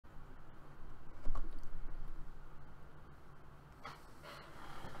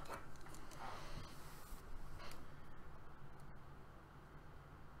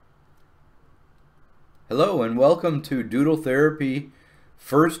Hello and welcome to Doodle Therapy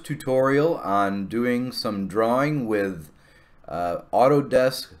first tutorial on doing some drawing with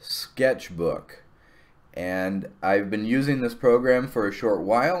Autodesk Sketchbook. And I've been using this program for a short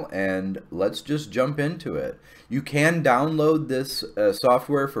while, and let's just jump into it. You can download this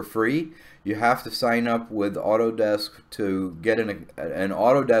software for free. You have to sign up with Autodesk to get an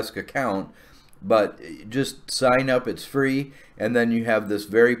Autodesk account, but just sign up, it's free, and then you have this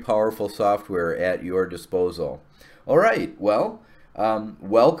very powerful software at your disposal. Alright, well,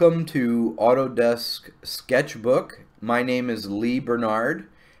 welcome to Autodesk Sketchbook. My name is Lee Bernard,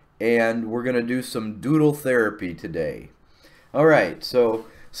 and we're going to do some doodle therapy today. Alright, so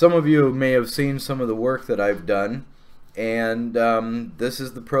some of you may have seen some of the work that I've done, and this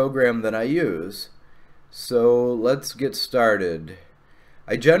is the program that I use. So let's get started.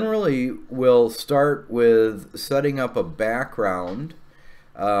 I generally will start with setting up a background.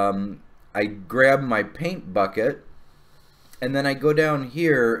 I grab my paint bucket, and then I go down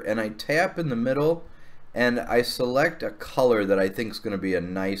here and I tap in the middle and I select a color that I think is going to be a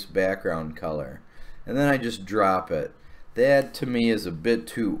nice background color, and then I just drop it. That to me is a bit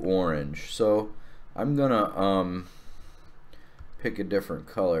too orange, so I'm gonna pick a different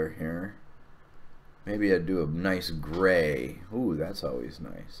color here. Maybe I'd do a nice gray. Ooh, that's always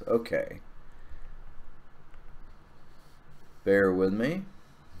nice. Okay. Bear with me.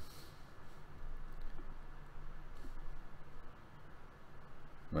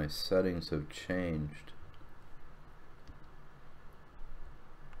 My settings have changed.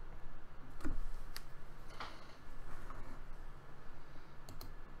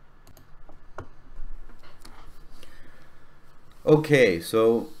 Okay,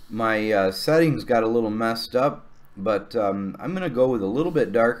 so my settings got a little messed up, but I'm going to go with a little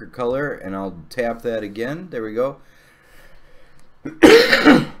bit darker color, and I'll tap that again. There we go.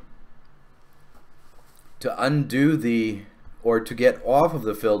 To undo the, or to get off of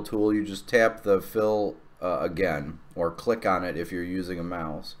the fill tool, you just tap the fill again, or click on it if you're using a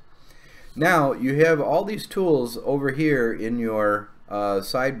mouse. Now you have all these tools over here in your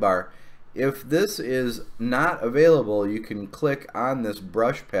sidebar. If this is not available, you can click on this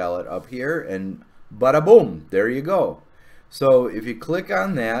brush palette up here and bada boom, there you go. So if you click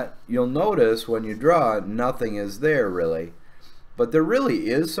on that, you'll notice when you draw nothing is there really, but there really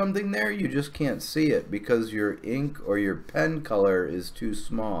is something there, you just can't see it because your ink or your pen color is too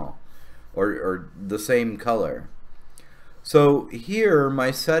small, or the same color. So here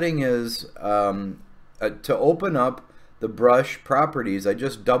my setting is to open up the brush properties. I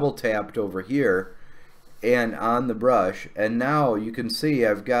just double tapped over here and on the brush, and now you can see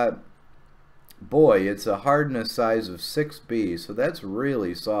I've got, boy, it's a hardness size of 6B, so that's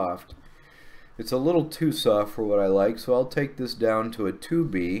really soft. It's a little too soft for what I like, so I'll take this down to a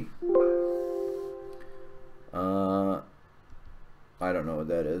 2B. I don't know what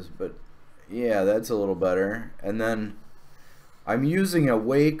that is, but yeah, that's a little better. And then I'm using a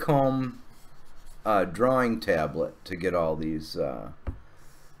Wacom drawing tablet to get all these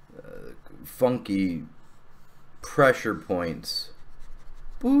funky pressure points.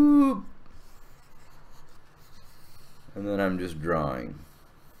 Boop. And then I'm just drawing.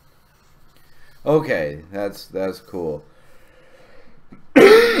 Okay, that's cool.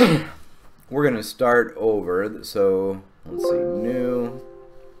 We're gonna start over. So let's see, new.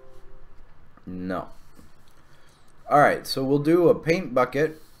 No. Alright, so we'll do a paint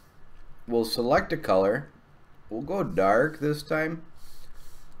bucket. We'll select a color. We'll go dark this time,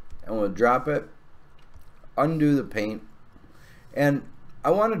 and we'll drop it, undo the paint. And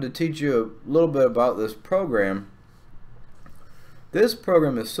I wanted to teach you a little bit about this program. This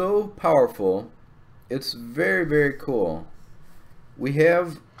program is so powerful, it's very, very cool. We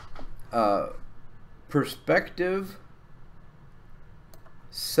have perspective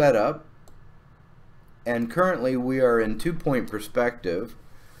setup, and currently we are in 2-point perspective,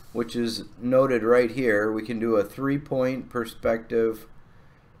 which is noted right here. We can do a 3-point perspective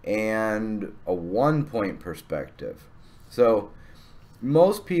and a 1-point perspective. So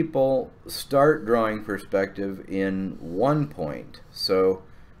most people start drawing perspective in 1 point. So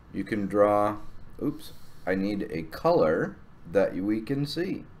you can draw, oops, I need a color that we can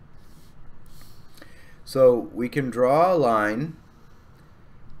see. So we can draw a line,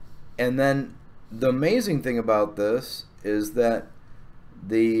 and then the amazing thing about this is that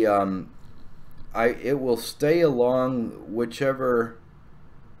the it will stay along whichever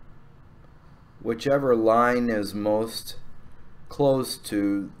line is most close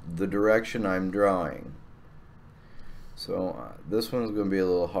to the direction I'm drawing. So this one's going to be a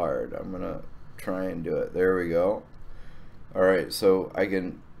little hard. I'm going to try and do it. There we go. Alright, so I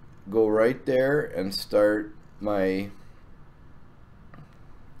can go right there and start my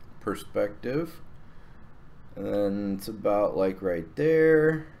perspective, and then it's about like right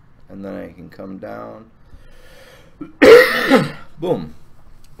there, and then I can come down. Boom.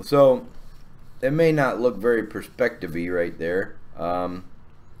 So it may not look very perspective-y right there,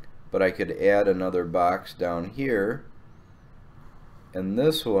 but I could add another box down here, and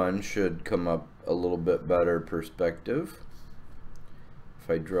this one should come up a little bit better perspective. If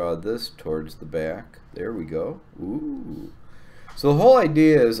I draw this towards the back, there we go. Ooh. So the whole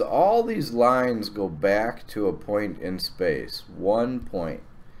idea is all these lines go back to a point in space, one point.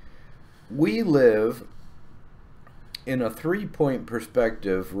 We live in a 3-point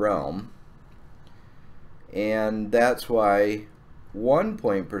perspective realm, and that's why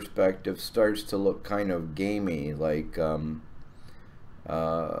 1-point perspective starts to look kind of gamey, like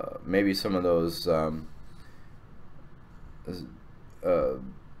maybe some of those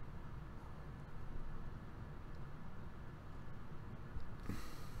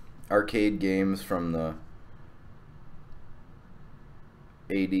arcade games from the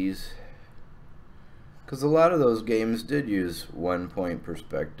 80s, because a lot of those games did use 1-point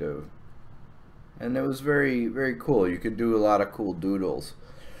perspective, and it was very, very cool. You could do a lot of cool doodles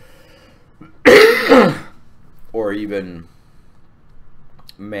or even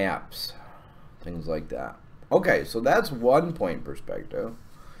maps, things like that. Okay, so that's 1-point perspective.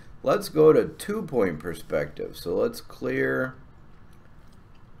 Let's go to 2-point perspective. So let's clear.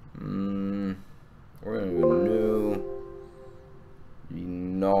 We're going to go new.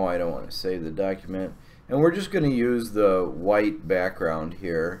 No, I don't want to save the document. And we're just going to use the white background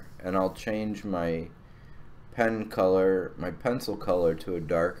here, and I'll change my pen color, my pencil color, to a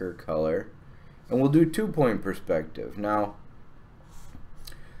darker color, and we'll do 2-point perspective. Now,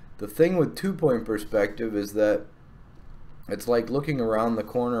 the thing with 2-point perspective is that it's like looking around the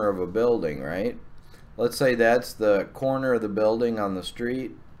corner of a building, right? Let's say that's the corner of the building on the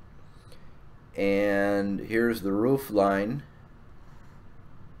street, and here's the roof line,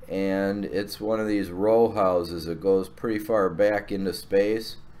 and it's one of these row houses. It goes pretty far back into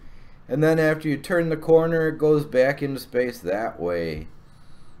space, and then after you turn the corner, it goes back into space that way.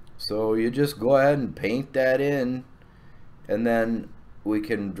 So you just go ahead and paint that in, and then we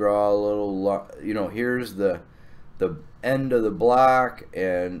can draw a little, you know, here's the end of the block,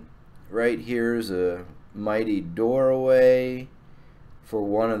 and right here's a mighty doorway for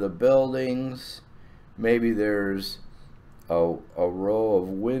one of the buildings. Maybe there's a row of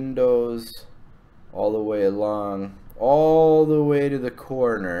windows all the way along, all the way to the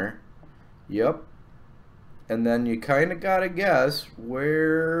corner. Yep. And then you kind of gotta guess,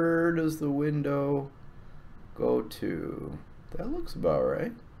 where does the window go to? That looks about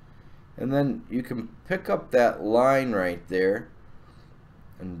right. And then you can pick up that line right there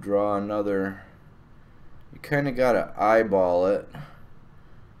and draw another. You kind of gotta eyeball it,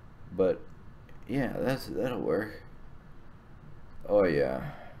 but yeah, that'll work. Oh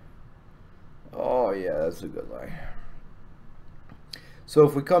yeah. Oh yeah, that's a good line. So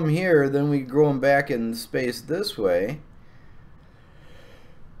if we come here, then we grow them back in space this way.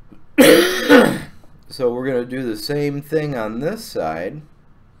 So we're going to do the same thing on this side,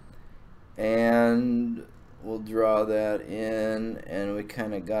 and we'll draw that in, and we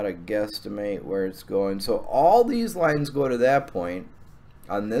kind of got to guesstimate where it's going. So all these lines go to that point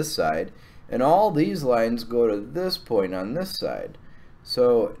on this side, and all these lines go to this point on this side.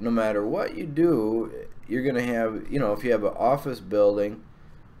 So no matter what you do, you're going to have, you know, if you have an office building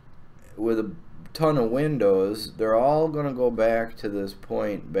with a ton of windows, they're all going to go back to this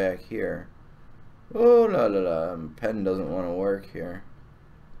point back here. Oh la la la, pen doesn't want to work here.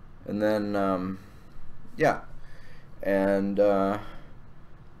 And then yeah, and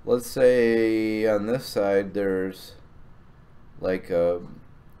let's say on this side there's like a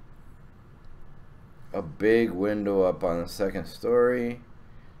big window up on the second story.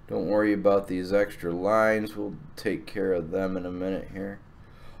 Don't worry about these extra lines, we'll take care of them in a minute here.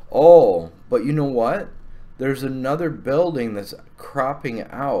 Oh, but you know what? There's another building that's cropping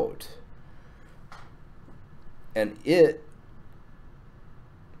out, and it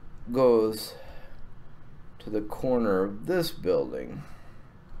goes to the corner of this building.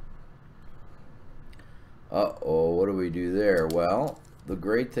 Uh-oh, what do we do there? Well, the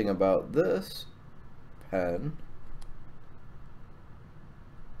great thing about this pen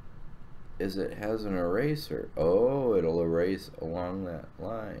is it has an eraser. Oh, it'll erase along that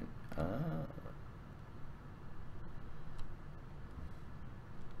line. Ah.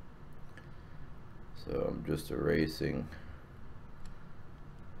 So I'm just erasing.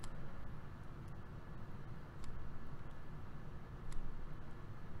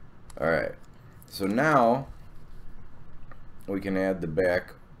 Alright, so now we can add the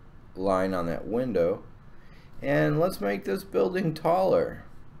back line on that window, and let's make this building taller.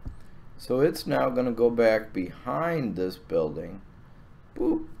 So it's now going to go back behind this building,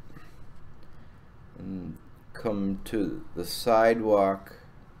 boop, and come to the sidewalk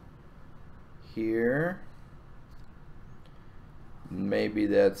here. Maybe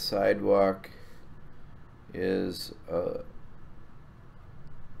that sidewalk is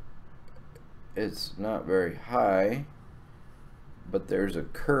it's not very high, but there's a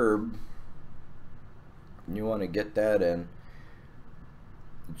curb. You want to get that in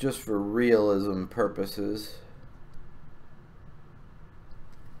just for realism purposes.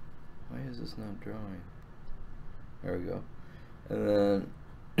 Why is this not drawing? There we go. And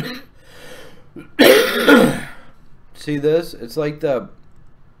then see this? It's like the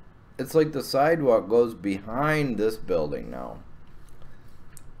sidewalk goes behind this building now.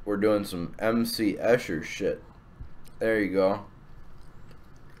 We're doing some MC Escher shit. There you go.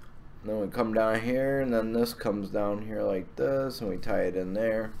 Then we come down here, and then this comes down here like this, and we tie it in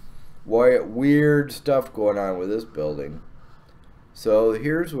there. Weird stuff going on with this building. So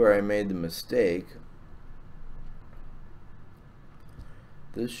here's where I made the mistake.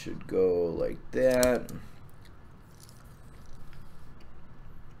 This should go like that.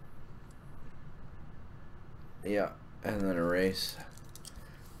 Yeah, and then erase.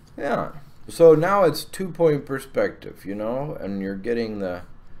 Yeah, so now it's 2-point perspective, you know, and you're getting the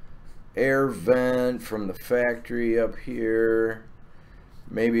air vent from the factory up here.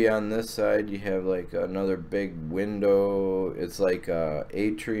 Maybe on this side you have like another big window. It's like a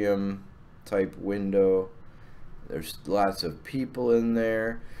atrium type window. There's lots of people in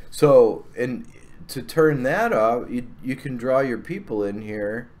there. So, and to turn that off, you can draw your people in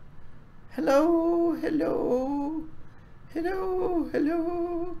here. Hello, hello, hello,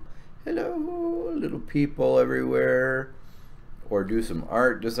 hello, hello, little people everywhere. Or do some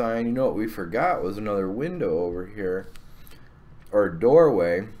art design. You know what we forgot was another window over here, or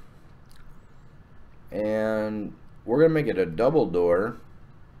doorway, and we're gonna make it a double door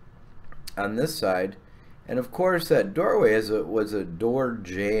on this side. And of course that doorway was a door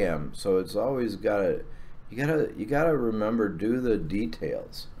jamb, so it's always you gotta remember, do the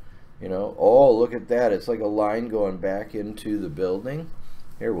details, you know. Oh, look at that, it's like a line going back into the building.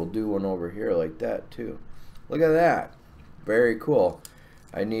 Here, we'll do one over here like that too. Look at that. Very cool.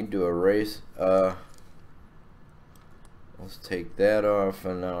 I need to erase. Let's take that off,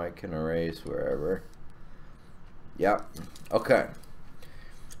 and now I can erase wherever. Yep. Okay.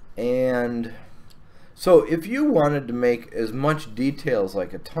 And so if you wanted to make as much details,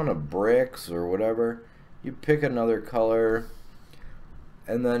 like a ton of bricks or whatever, you pick another color,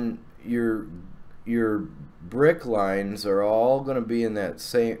 and then your brick lines are all going to be in that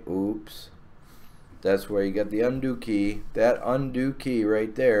same. Oops. That's where you get the undo key. That undo key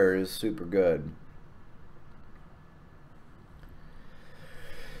right there is super good.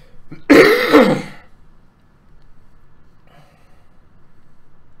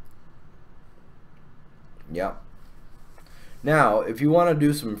 Yep. Now, if you want to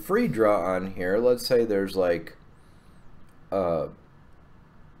do some free draw on here, let's say there's like a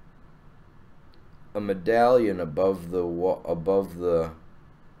medallion above the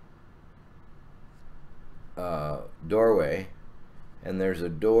doorway, and there's a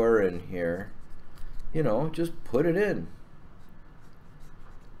door in here, you know, just put it in.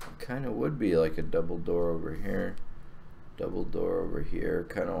 It kind of would be like a double door over here, double door over here,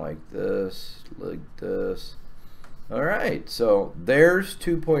 kind of like this, like this. Alright, so there's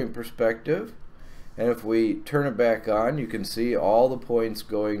 2-point perspective, and if we turn it back on, you can see all the points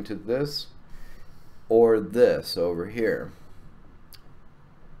going to this or this over here.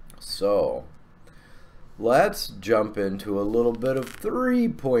 So let's jump into a little bit of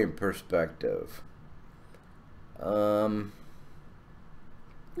 3-point perspective. We'll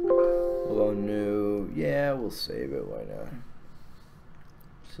go new. Yeah, we'll save it. Why not?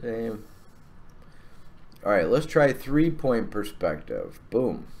 Save. Alright, let's try 3-point perspective.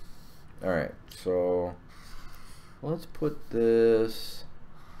 Boom. Alright, so let's put this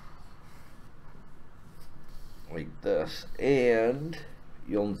like this, and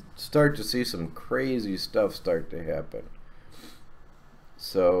you'll start to see some crazy stuff start to happen.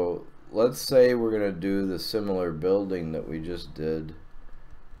 So let's say we're going to do the similar building that we just did.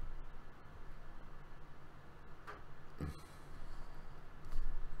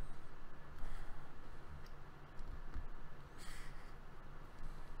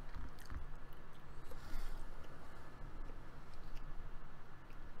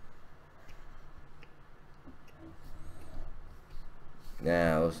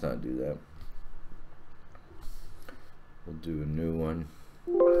 Nah, let's not do that. We'll do a new one.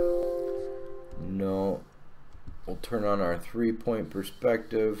 No. We'll turn on our 3-point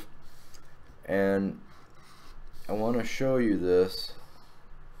perspective, and I want to show you this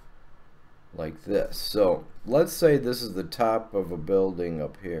like this. So let's say this is the top of a building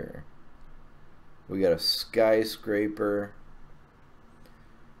up here. We got a skyscraper,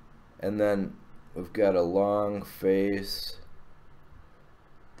 and then we've got a long face.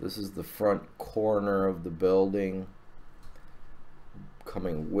 This is the front corner of the building,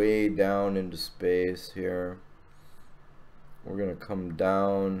 coming way down into space here. We're gonna come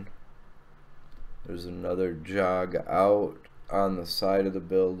down. There's another jog out on the side of the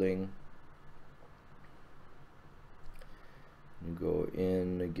building. You go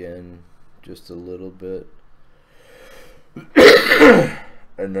in again just a little bit.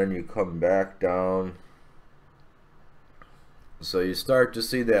 And then you come back down. So you start to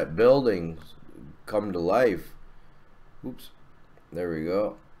see that building come to life. Oops. There we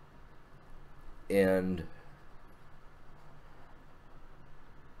go. And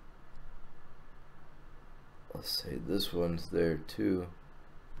let's say this one's there too.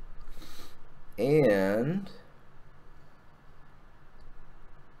 And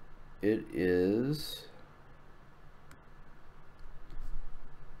it is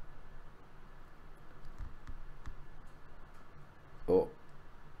oh,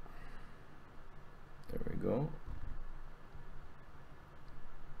 there we go.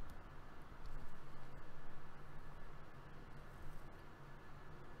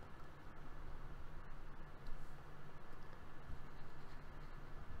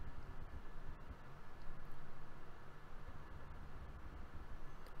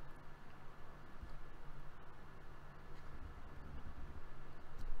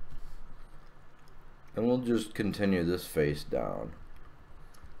 And we'll just continue this face down.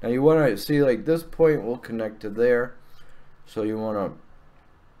 Now you want to see, like, this point will connect to there, so you want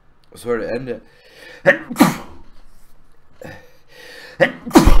to sort of end it.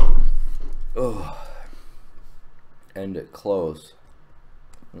 Oh, end it close.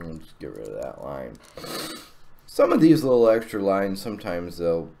 And let's get rid of that line. Some of these little extra lines, sometimes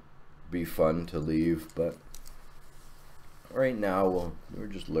they'll be fun to leave, but right now we're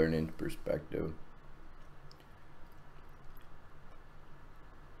just learning perspective.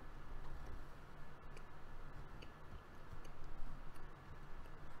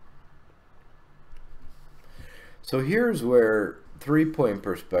 So here's where 3-point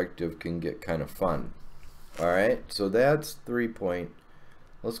perspective can get kind of fun. Alright, so that's 3-point.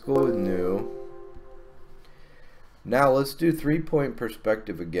 Let's go with new. Now let's do 3-point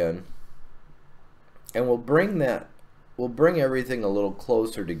perspective again. And we'll bring everything a little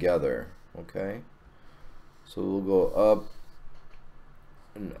closer together. Okay? So we'll go up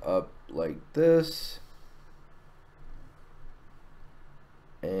and up like this.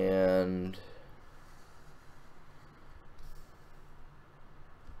 And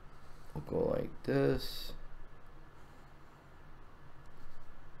we'll go like this.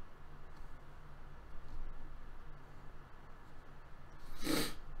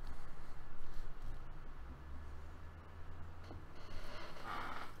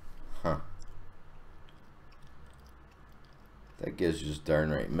 Huh. That gets just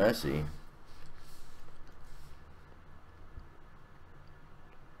darn right messy.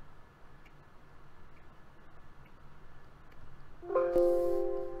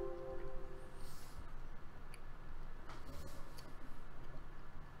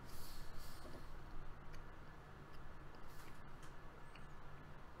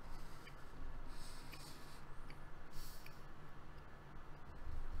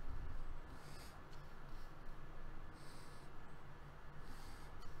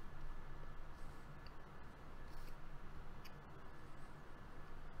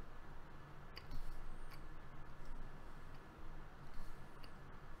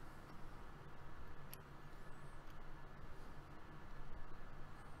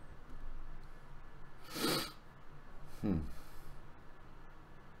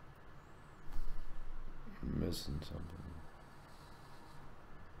 Missing something.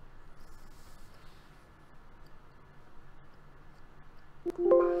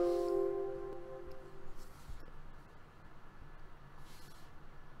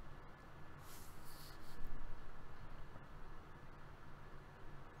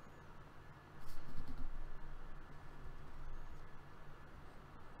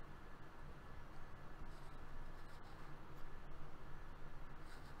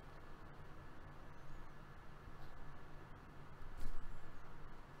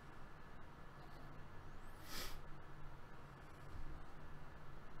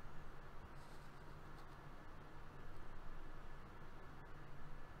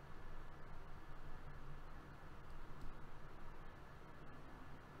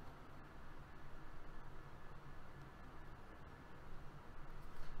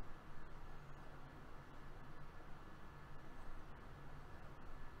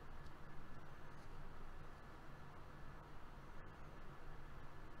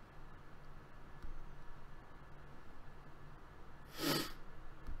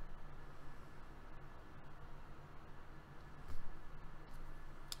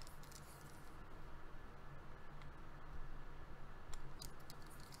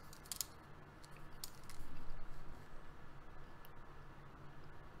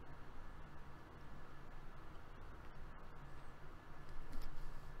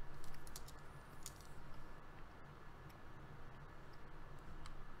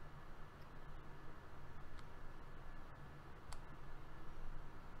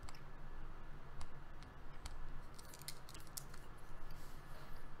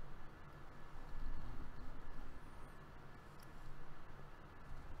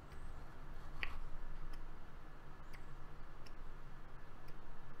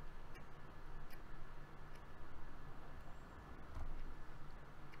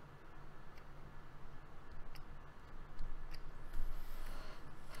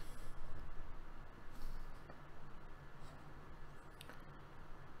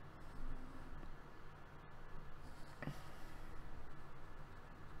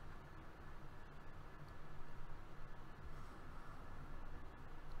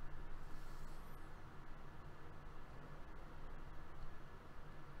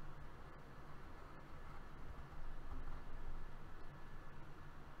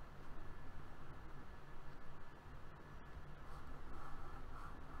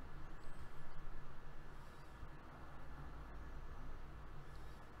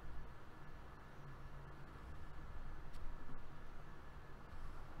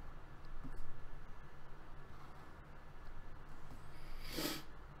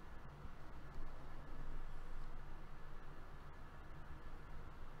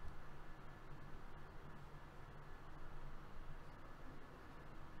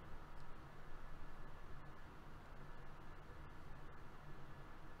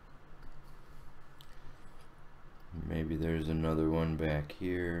 Maybe there's another one back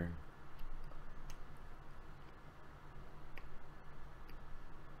here.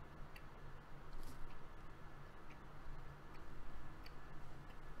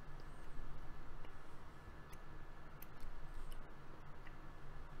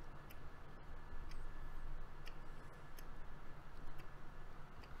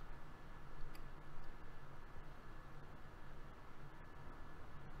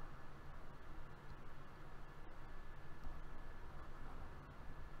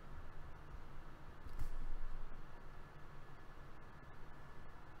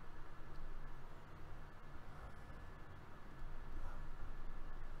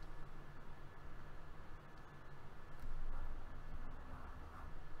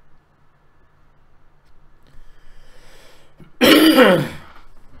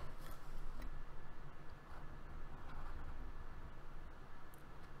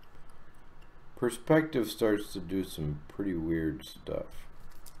 Perspective starts to do some pretty weird stuff.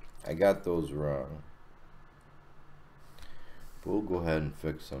 I got those wrong. But we'll go ahead and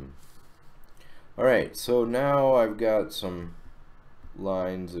fix them. Alright, so now I've got some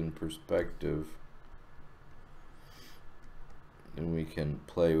lines in perspective. And we can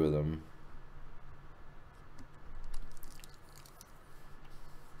play with them.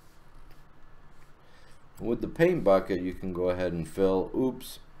 With the paint bucket, you can go ahead and fill.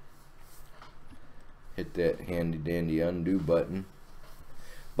 Oops. Hit that handy dandy undo button.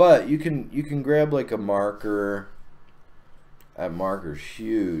 But you can grab like a marker. That marker's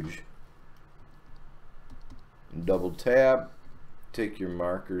huge. And double tap. Take your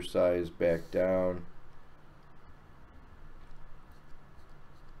marker size back down.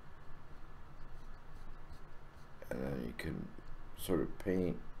 And then you can sort of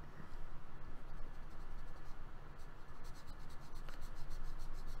paint.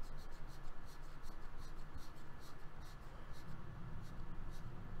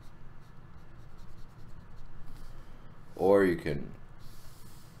 Or you can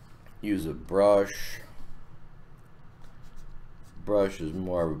use a brush. Brush is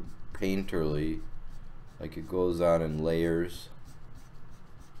more painterly, like it goes on in layers.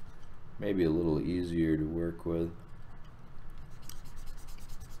 Maybe a little easier to work with.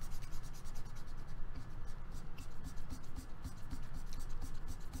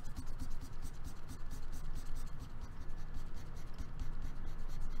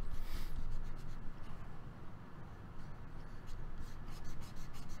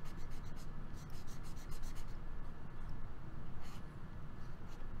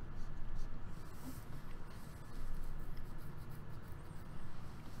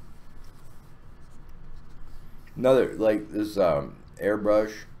 Another, like this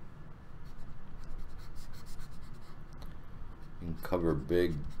airbrush, you can cover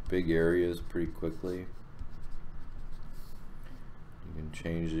big areas pretty quickly. You can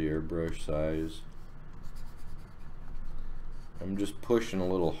change the airbrush size. I'm just pushing a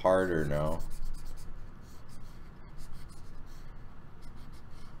little harder now.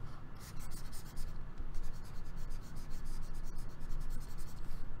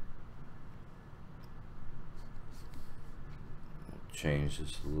 Change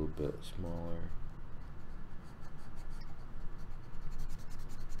this a little bit smaller.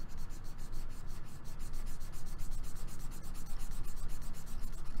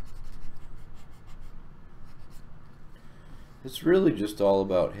 It's really just all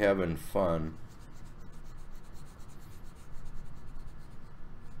about having fun.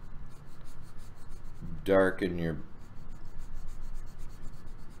 Darken your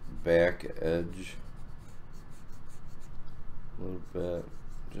back edge a little bit.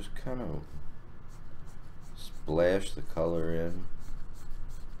 Just kind of splash the color in.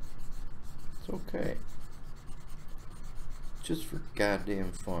 It's okay. Just for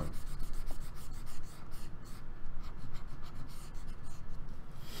goddamn fun.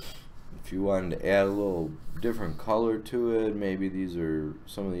 If you wanted to add a little different color to it, maybe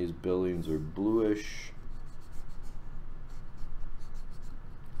some of these buildings are bluish.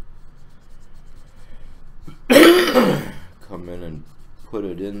 Come in and put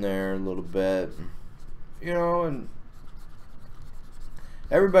it in there a little bit, you know, and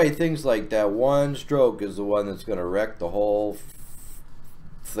everybody thinks like that one stroke is the one that's going to wreck the whole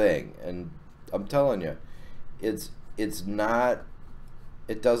thing, and I'm telling you, it's not.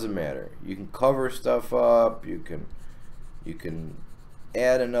 It doesn't matter. You can cover stuff up. You can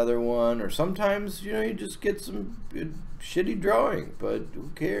add another one, or sometimes, you know, you just get some shitty drawing, but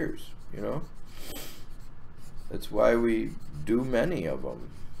who cares, you know? That's why we do many of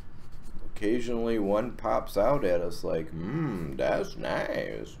them. Occasionally one pops out at us like, that's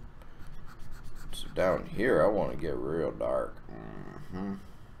nice. So down here, I want to get real dark. I'm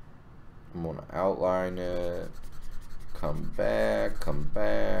going to outline it. Come back, come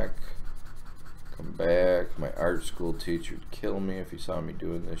back, come back. My art school teacher would kill me if he saw me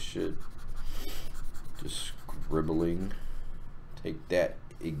doing this shit. Just scribbling. Take that,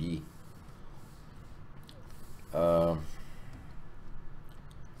 Iggy. Iggy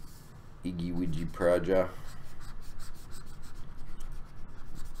Widgy Praja.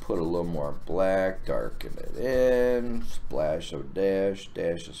 Put a little more black, darken it in, splash of dash,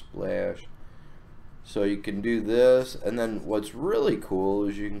 dash of splash. So you can do this, and then what's really cool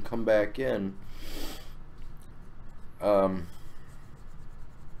is you can come back in and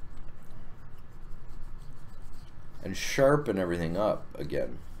sharpen everything up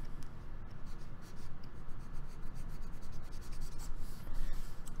again.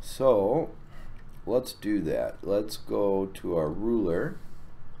 So let's do that. Let's go to our ruler,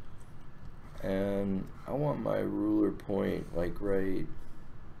 and I want my ruler point like right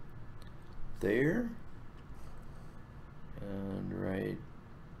there and right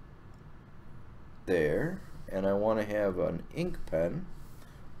there, and I want to have an ink pen.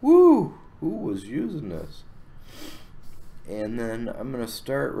 Woo! Who was using this? And then I'm going to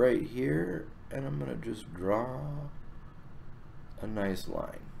start right here, and I'm going to just draw a nice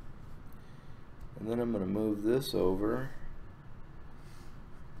line. And then I'm going to move this over.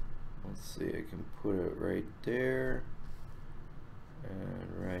 Let's see, I can put it right there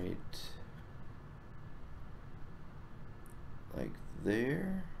and right like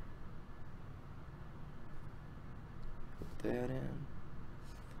there. Put that in.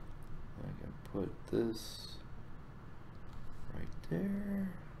 I can put this right there.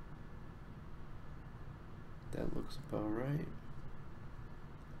 That looks about right.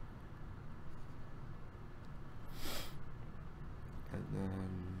 And then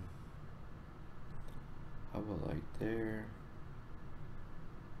how about like there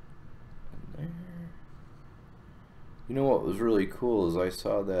and there? You know what was really cool is I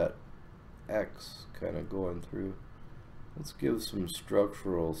saw that X kind of going through. Let's give some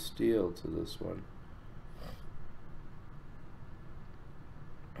structural steel to this one.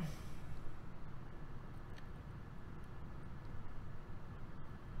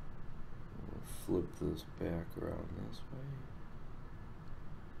 We'll flip this back around this way.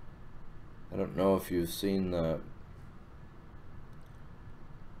 I don't know if you've seen the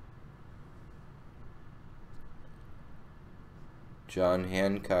John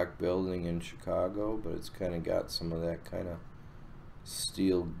Hancock building in Chicago, but it's kind of got some of that kind of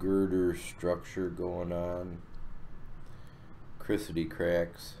steel girder structure going on. Crissity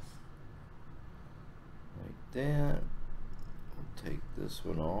cracks. Like that. We'll take this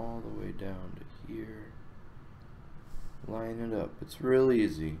one all the way down to here. Line it up. It's real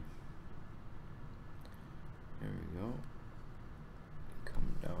easy. There we go.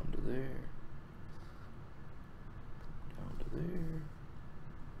 Come down to there. Down to there.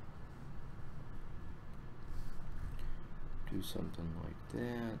 Do something like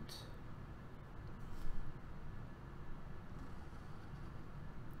that.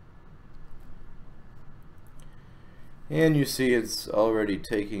 And you see it's already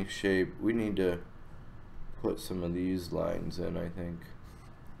taking shape. We need to put some of these lines in, I think.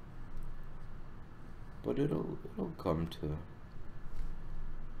 But it'll come through.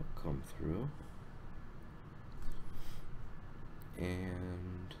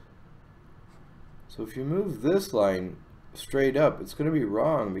 And so if you move this line straight up, it's going to be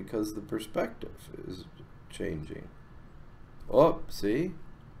wrong because the perspective is changing. Oh, see?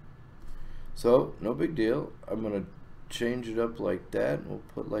 So no big deal. I'm going to change it up like that, and we'll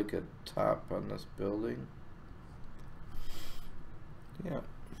put like a top on this building. Yeah,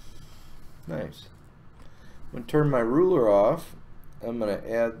 nice. I'm going to turn my ruler off. I'm going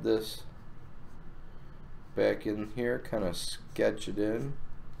to add this back in here, kind of sketch it in,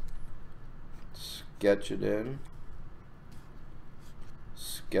 sketch it in,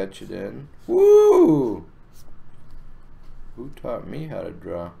 sketch it in. Woo! Who taught me how to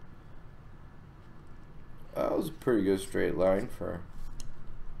draw? That was a pretty good straight line for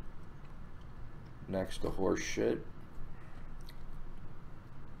next to horse shit.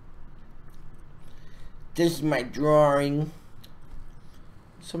 This is my drawing.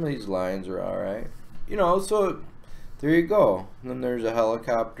 Some of these lines are alright. You know, so there you go. And then there's a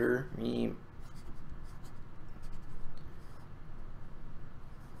helicopter. Me.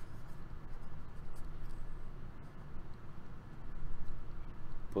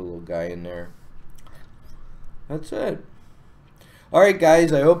 Put a little guy in there. That's it. Alright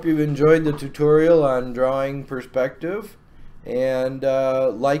guys, I hope you've enjoyed the tutorial on drawing perspective. And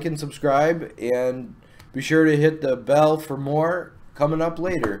like and subscribe, and be sure to hit the bell for more coming up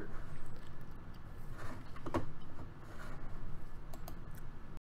later.